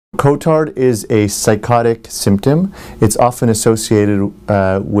Cotard is a psychotic symptom. It's often associated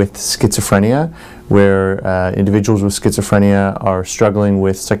with schizophrenia, where individuals with schizophrenia are struggling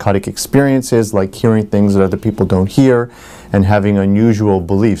with psychotic experiences like hearing things that other people don't hear and having unusual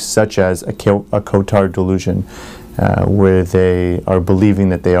beliefs such as a Cotard delusion, where they are believing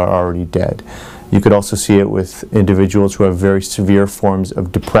that they are already dead. You could also see it with individuals who have very severe forms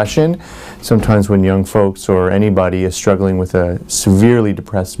of depression. Sometimes when young folks or anybody is struggling with a severely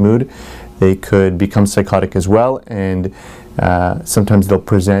depressed mood, they could become psychotic as well, and sometimes they'll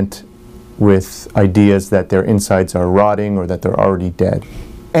present with ideas that their insides are rotting or that they're already dead.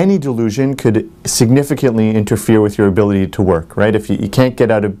 Any delusion could significantly interfere with your ability to work, right? If you can't get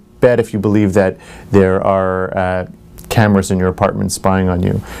out of bed if you believe that there are cameras in your apartment spying on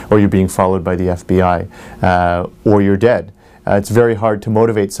you, or you're being followed by the FBI, or you're dead. It's very hard to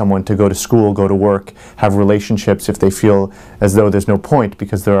motivate someone to go to school, go to work, have relationships if they feel as though there's no point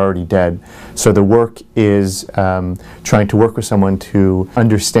because they're already dead. So the work is trying to work with someone to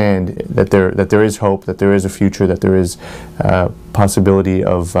understand that there is hope, that there is a future, that there is possibility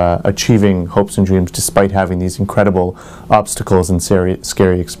of achieving hopes and dreams despite having these incredible obstacles and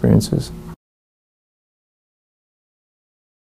scary experiences.